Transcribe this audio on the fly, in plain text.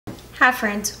Hi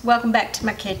friends, welcome back to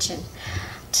my kitchen.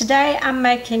 Today I'm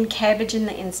making cabbage in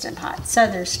the Instant Pot,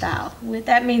 Southern style.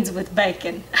 That means with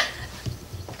bacon.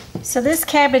 So this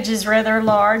cabbage is rather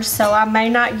large, so I may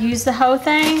not use the whole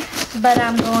thing, but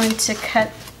I'm going to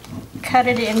cut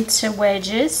it into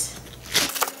wedges.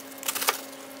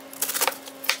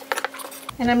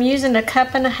 And I'm using 1.5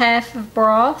 cups of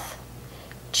broth,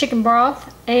 chicken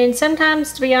broth, and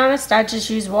sometimes, to be honest, I just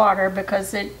use water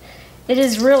because it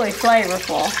is really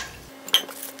flavorful.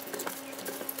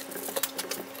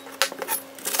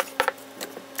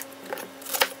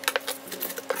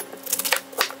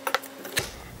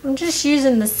 I'm just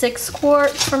using the 6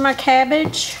 quarts for my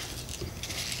cabbage,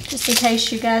 just in case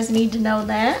you guys need to know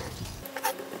that.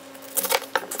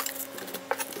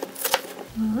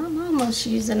 I'm almost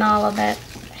using all of that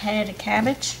head of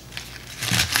cabbage.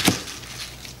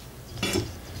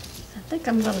 I think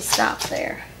I'm going to stop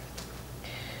there.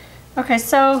 Okay,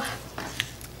 so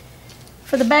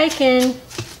for the bacon,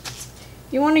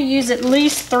 you want to use at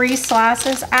least 3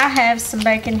 slices. I have some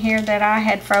bacon here that I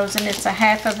had frozen. It's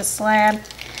 1/2 of a slab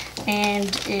and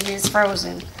it is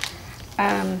frozen.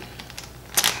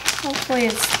 Hopefully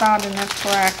it's thawed enough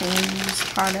where I can use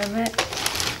part of it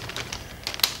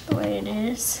the way it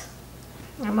is.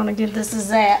 I'm going to give this a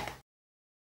zap.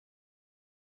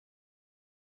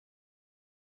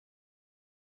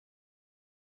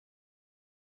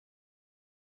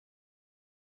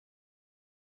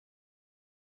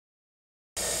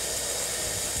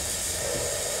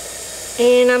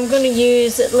 And I'm going to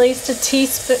use at least a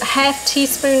teaspoon, 1/2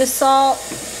 teaspoon of salt,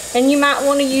 and you might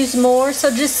want to use more, so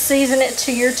just season it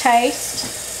to your taste.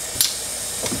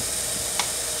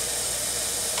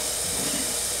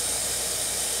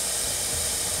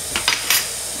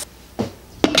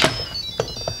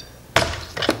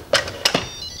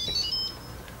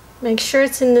 Make sure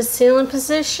it's in the sealing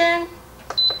position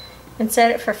and set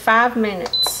it for 5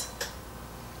 minutes.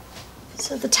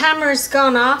 So the timer has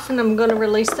gone off and I'm going to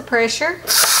release the pressure.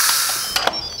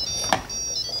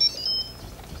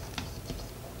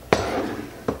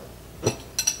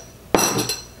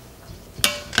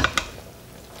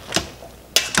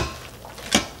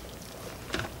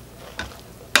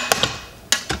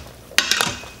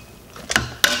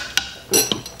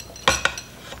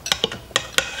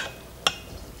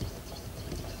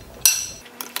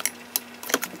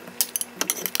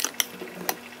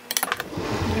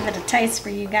 Give it a taste for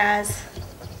you guys.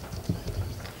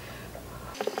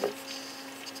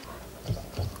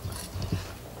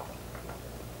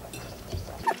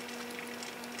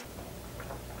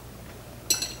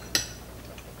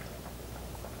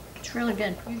 It's really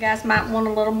good. You guys might want a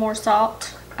little more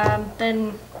salt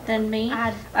than me,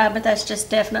 but that's just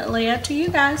definitely up to you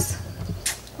guys.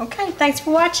 Okay, thanks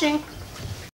for watching.